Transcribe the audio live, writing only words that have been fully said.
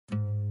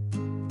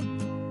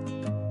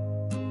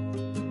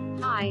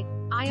Hi,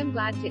 I am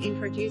glad to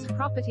introduce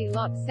property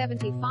lot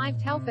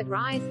 75 Telford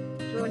Rise,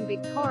 Drouin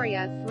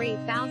Victoria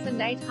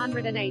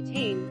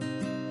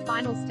 3818.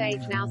 Final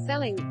stage now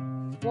selling.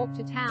 Walk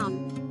to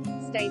town.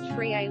 Stage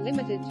 3A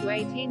limited to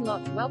 18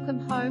 lots.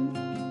 Welcome home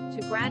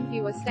to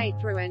Grandview Estate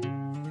Drouin.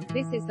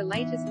 This is the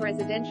latest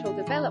residential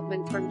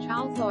development from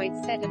Charles Lloyd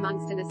set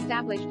amongst an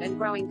established and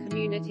growing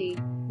community,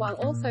 while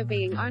also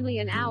being only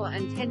an hour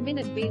and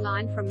 10-minute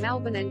beeline from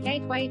Melbourne and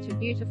gateway to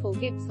beautiful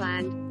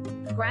Gippsland.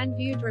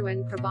 Grandview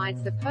Drouin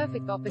provides the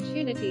perfect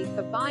opportunity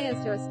for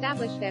buyers to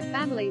establish their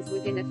families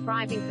within a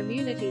thriving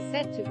community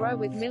set to grow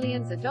with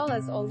millions of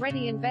dollars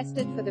already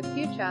invested for the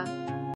future.